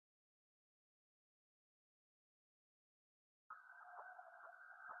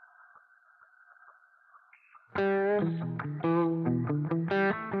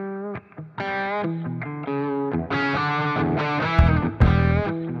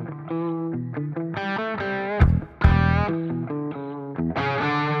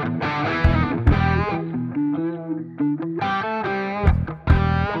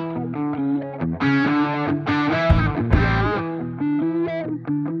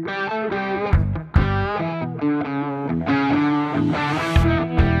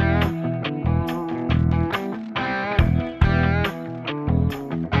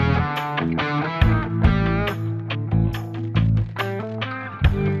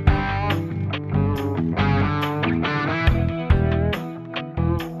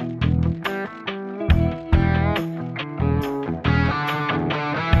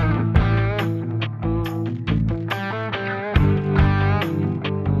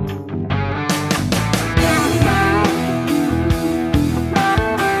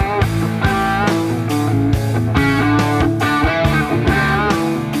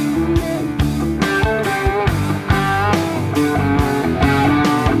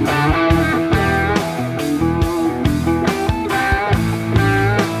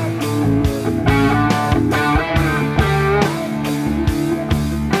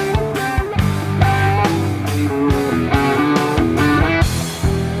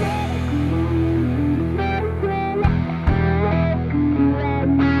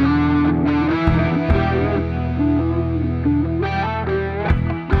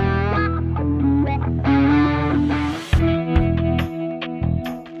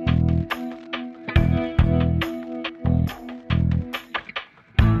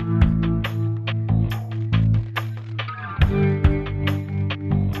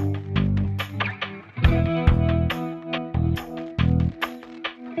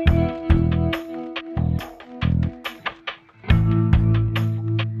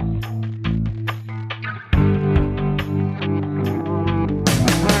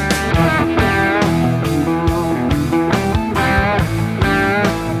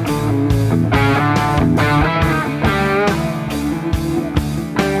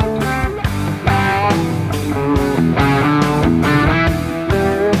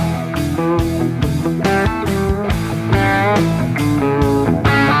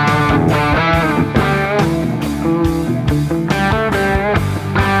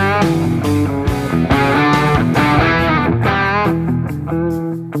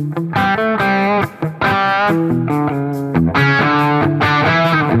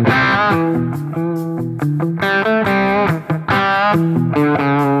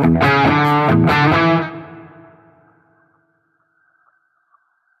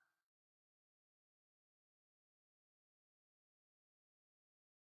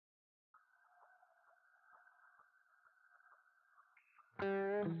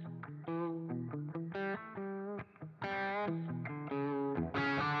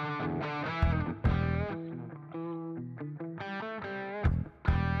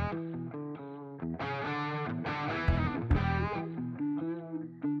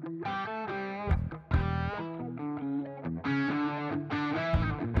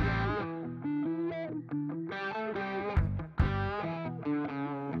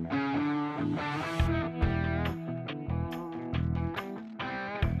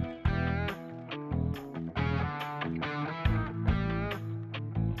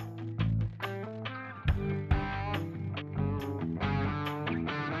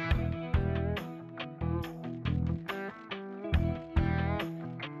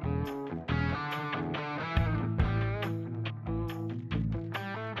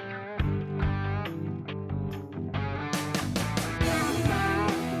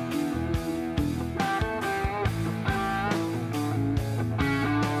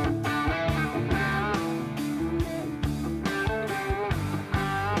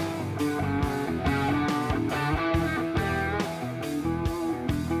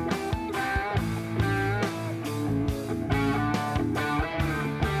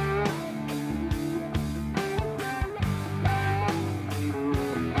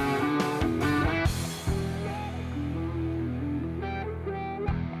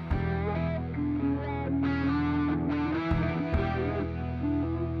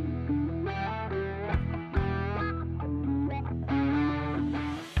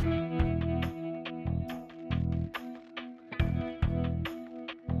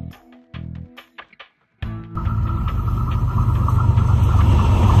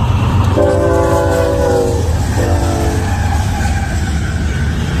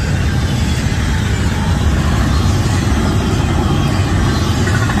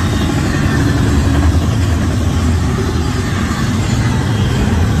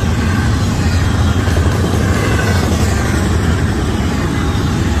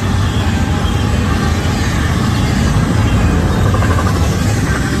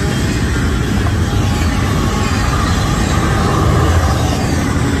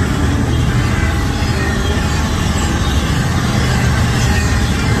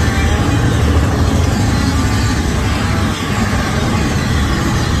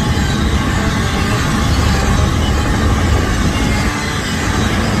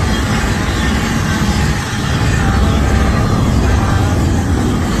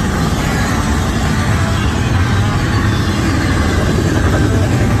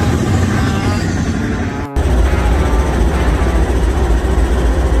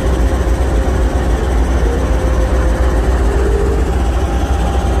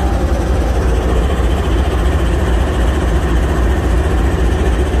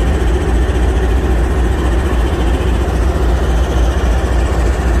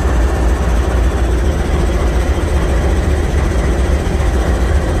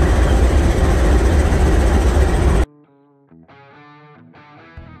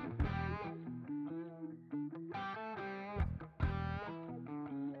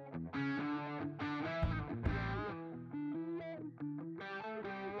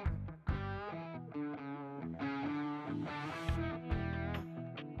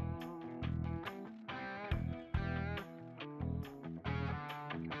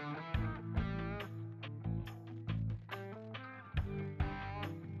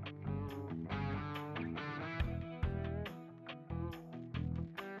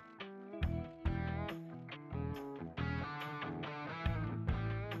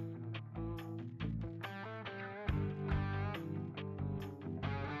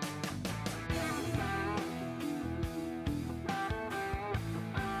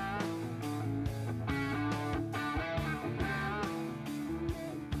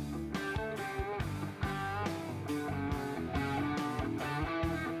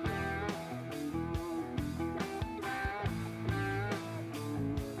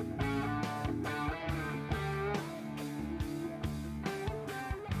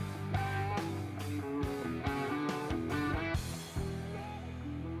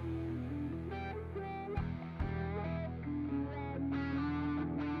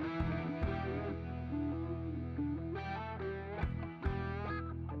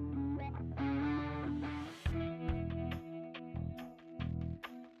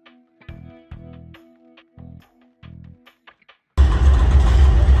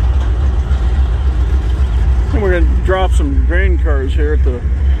drop some grain cars here at the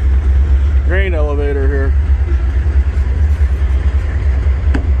grain elevator here.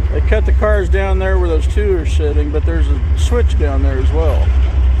 They cut the cars down there where those two are sitting, but there's a switch down there as well.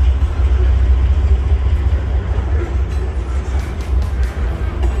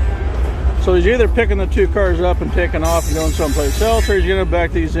 So he's either picking the two cars up and taking off and going someplace else, or he's going to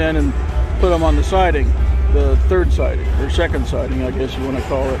back these in and put them on the siding, the third siding, or second siding, I guess you want to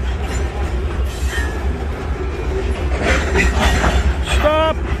call it.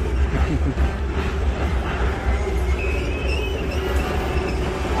 Stop!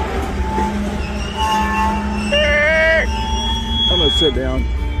 I'm going to sit down.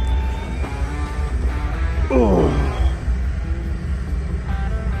 Oh.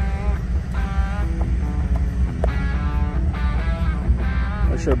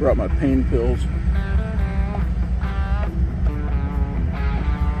 I should have brought my pain pills.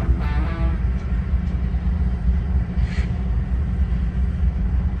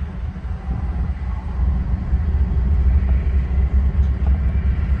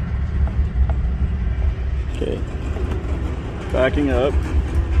 Okay. Backing up.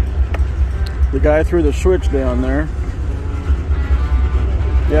 The guy threw the switch down there.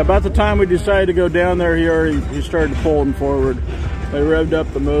 Yeah, about the time we decided to go down there, he started pulling forward. They revved up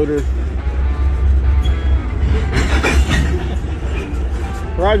the motor.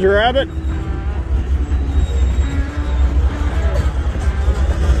 Roger Rabbit.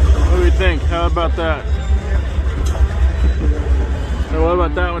 What do we think? How about that? So what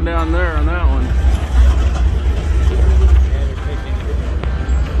about that one down there on that one?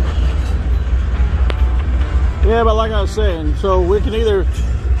 Yeah, but like I was saying, so we can either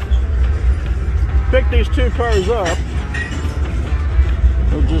pick these two cars up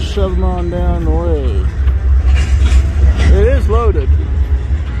or just shove them on down the way. It is loaded.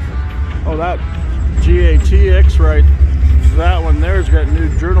 Oh, that GATX right, that one there's got new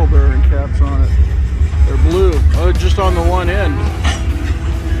journal bearing caps on it. They're blue. Oh, just on the one end.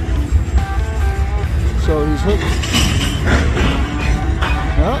 So he's hooked.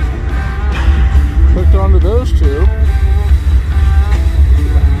 Well, hooked onto those two.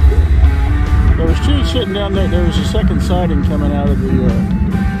 There was two sitting down there. There was a second siding coming out of the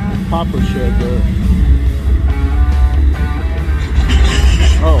popper shed there.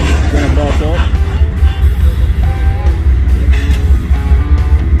 Oh, gonna back up.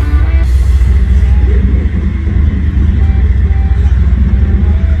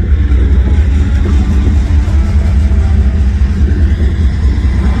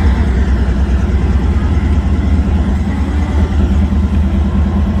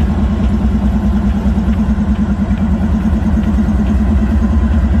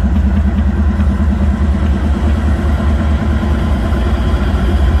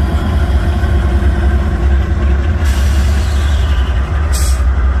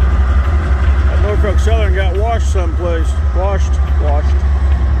 Someplace. Washed.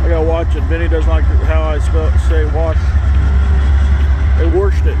 I gotta watch it. Vinny doesn't like how I say wash. They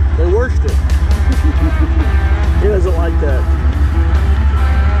washed it. He doesn't like that.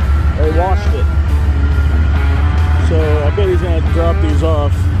 They washed it. So I bet he's gonna drop these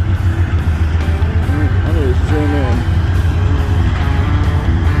off. I'm gonna zoom in.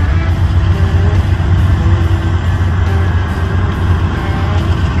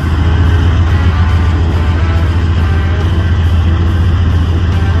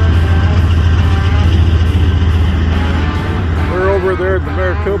 Over there at the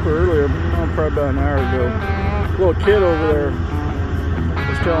Maricopa earlier, probably about an hour ago. A little kid over there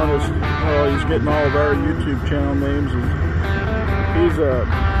was telling us, well, he's getting all of our YouTube channel names. He's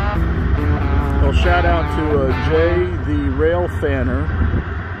well, shout out to Jay, the rail fanner,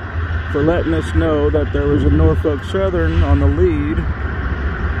 for letting us know that there was a Norfolk Southern on the lead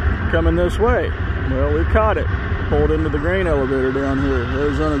coming this way. Well, we caught it. Pulled into the grain elevator down here,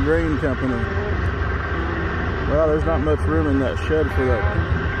 Arizona Grain Company. Well, there's not much room in that shed for that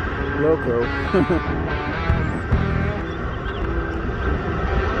loco.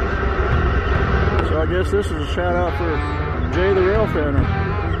 So I guess this is a shout out for Jay the Rail Fanner.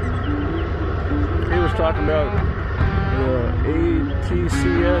 He was talking about the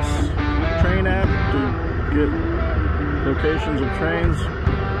ATCS train app to get locations of trains.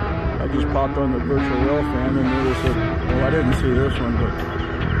 I just popped on the virtual rail fan and noticed that, well, I didn't see this one, but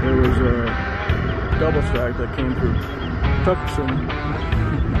there was a double stack that came through Tucson.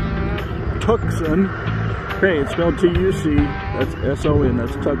 Hey, it's spelled T-U-C, that's S-O-N,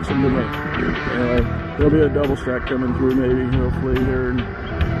 that's Tucson to me. Anyway, there'll be a double stack coming through maybe, hopefully here in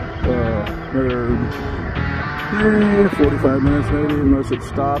another 45 minutes maybe, unless it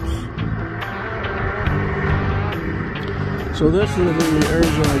stops. So this is the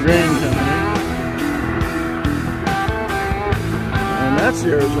Arizona Grain Company. And that's the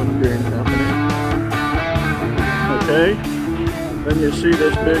Arizona Grain Company. Okay. Then you see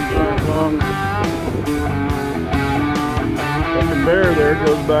this big, giant, long conveyor there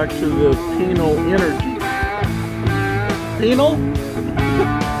goes back to the Penal Energy. Penal?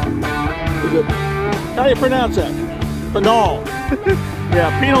 Is it? How do you pronounce that? Penal.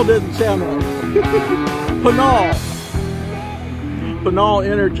 Yeah, penal didn't sound right. Penal. Penal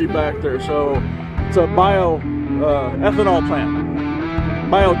Energy back there. So it's a ethanol plant.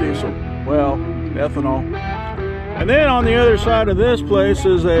 Biodiesel. Well, ethanol. And then on the other side of this place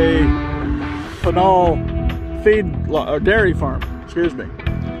is a Penal dairy farm. Excuse me.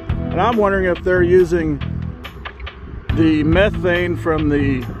 And I'm wondering if they're using the methane from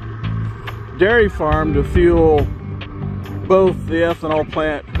the dairy farm to fuel both the ethanol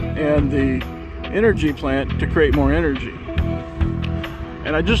plant and the energy plant to create more energy.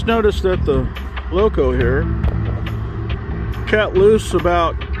 And I just noticed that the loco here cut loose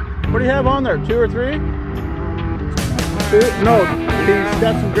about, what do you have on there, 2 or 3? 2? No, he's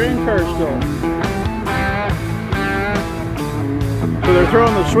got some grain cars still. So they're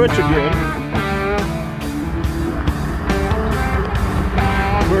throwing the switch again.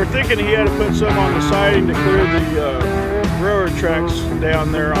 We were thinking he had to put some on the siding to clear the railroad tracks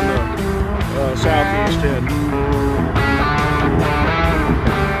down there on the southeast end.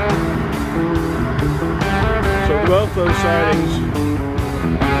 So both those sidings,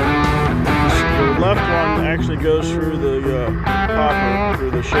 the left one actually goes through the hopper,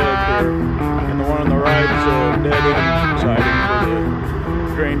 through the shed here, and the one on the right is a dead end siding for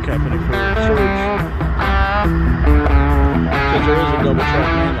the grain company for storage. Because there is a double track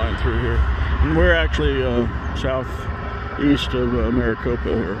main line through here. And we're actually southeast of Maricopa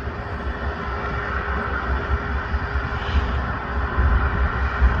here.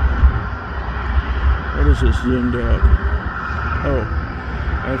 What is this zoomed out? Oh,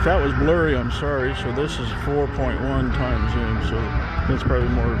 if that was blurry, I'm sorry. So this is 4.1 times zoom, so that's probably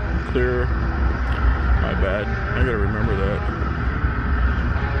more clear. My bad. I gotta remember that.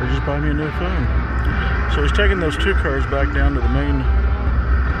 Or just buy me a new phone. So he's taking those 2 cars back down to the main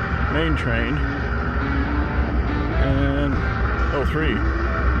train. And, 3.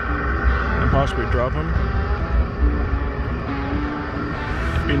 And possibly drop them.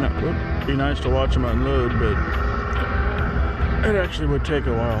 Be nice to watch them unload, but it actually would take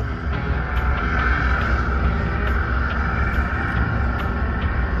a while.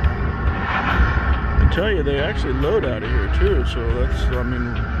 I tell you, they actually load out of here too, so that's, I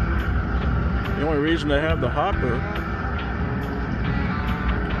mean, the only reason to have the hopper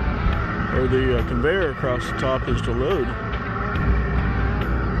or the conveyor across the top is to load.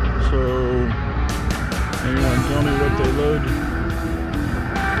 So, anyone tell me what they load?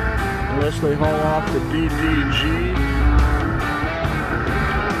 Unless they haul off the DDG,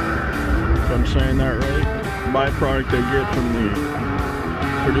 if I'm saying that right, byproduct they get from the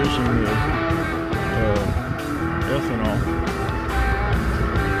producing the ethanol,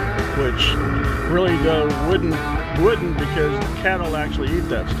 which really wouldn't because cattle actually eat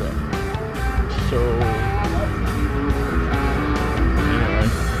that stuff. So anyway.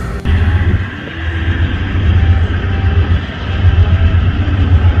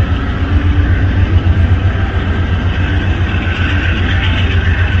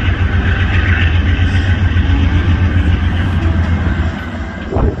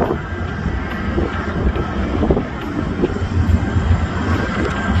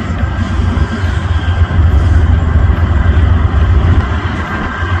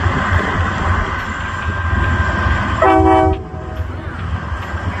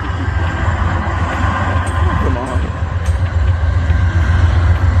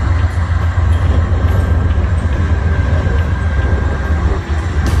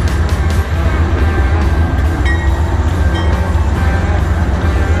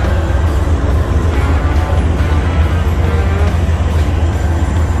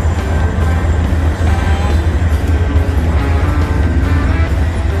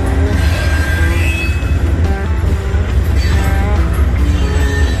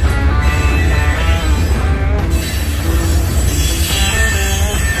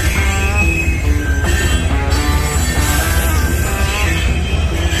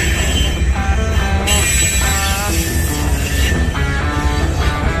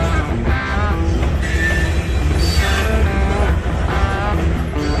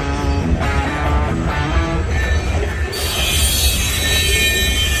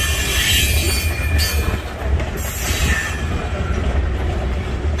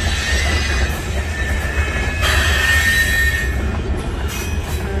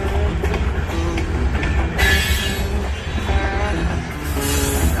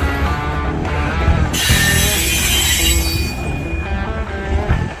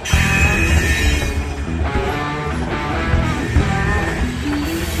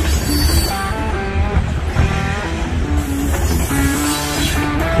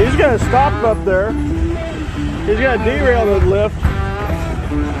 gonna stop up there. He's got a derail to lift.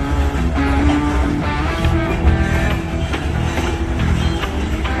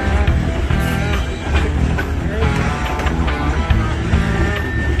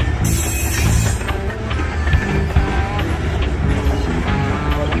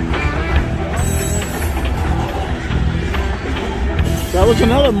 That was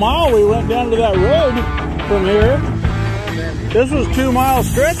another mile we went down to that road from here. This was 2 mile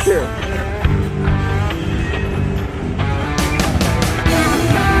stretch here.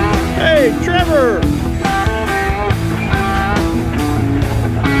 Hey, Trevor!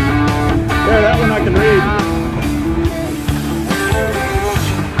 There, that one I can read.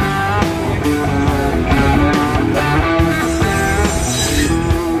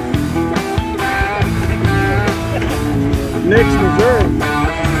 Nix, Missouri.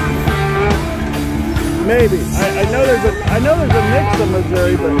 Maybe. I know there's a Nix in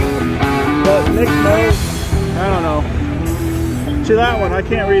Missouri, but Nix knows. I don't know. See that one? I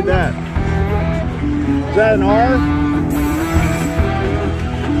can't read that. Is that an R?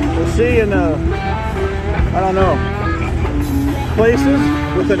 The C and a, I don't know. Places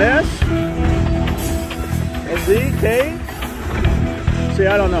with an S? A Z, K? See,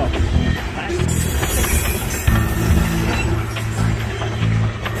 I don't know.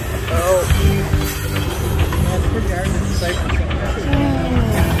 Oh. That's pretty hard to decipher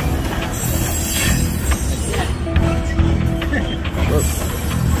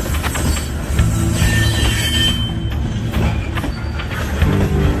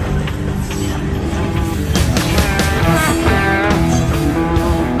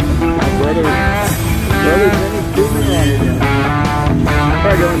Brother Vinny proving wrong again.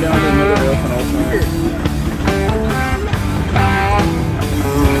 Probably going down to another hill and all that.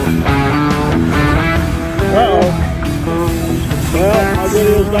 Uh-oh. Well, my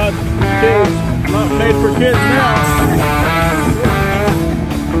video's not made for kids now.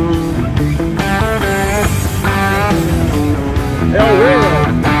 El Rio.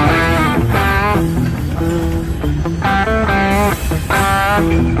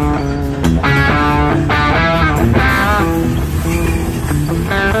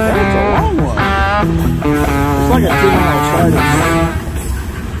 That's a long one. It's like a 2 mile siding.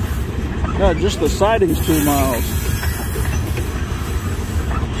 No, just the siding's 2 miles.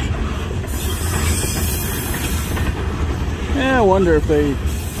 Yeah, I wonder if they...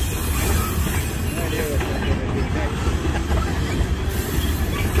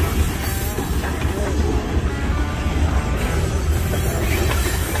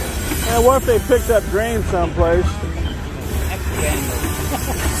 Yeah, what if they picked up grain someplace?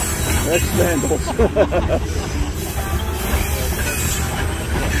 Ex-vandals.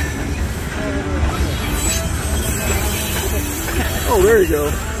 Oh, there you go.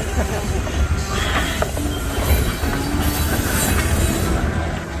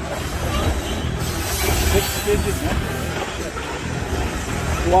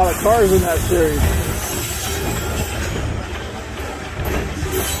 A lot of cars in that series.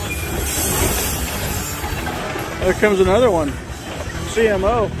 There comes another one.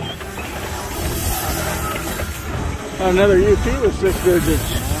 CMO. Another UP with 6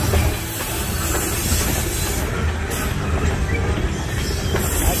 digits.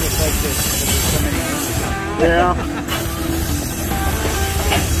 I just like this. Yeah.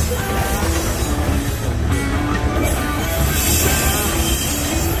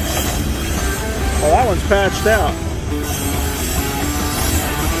 Well, that one's patched out.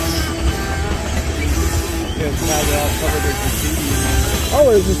 Yeah, it's probably all covered with graffiti.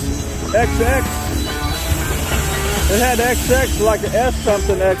 Oh, it's XX. It had XX like an S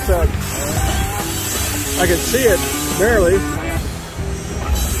something XX. I could see it barely.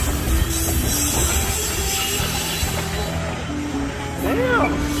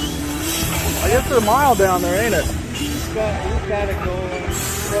 Damn. I guess there's a mile down there, ain't it? You've got to go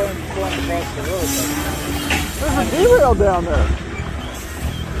going across the road. There's a derail down there.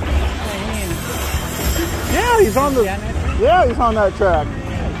 Yeah, he's on the. Yeah, he's on that track.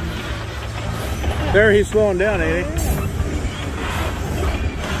 There, he's slowing down, ain't he?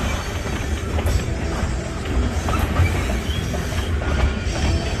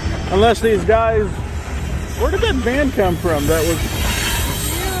 Unless these guys, where did that van come from? That was.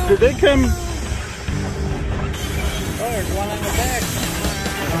 Did they come? Oh, there's one on the back.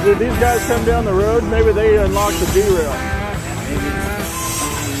 Did these guys come down the road? Maybe they unlocked the derail.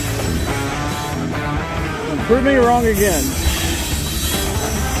 Prove me wrong again.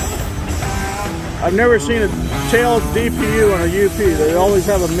 I've never seen a tail DPU on a UP. They always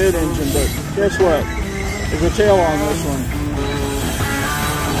have a mid-engine, but guess what? There's a tail on this one.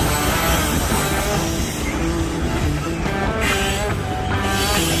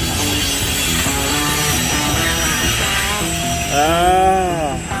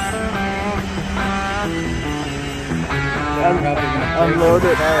 unload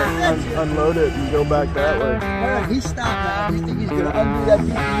it, unload it, and go back that way. Alright, he's stopped now. Do you think he's going to undo that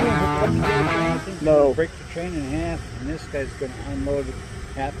BPU and hook it up together? No. Break the train in half, and this guy's going to unload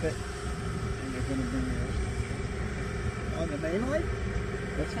half it, and they're going to bring the rest of the train. On the main line?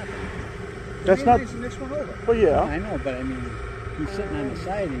 That's not That's not. The next one over. Well, yeah. I know, but I mean, he's sitting on the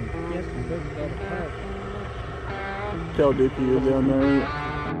side, and he has to go to the car. Tell Dickie you're down there.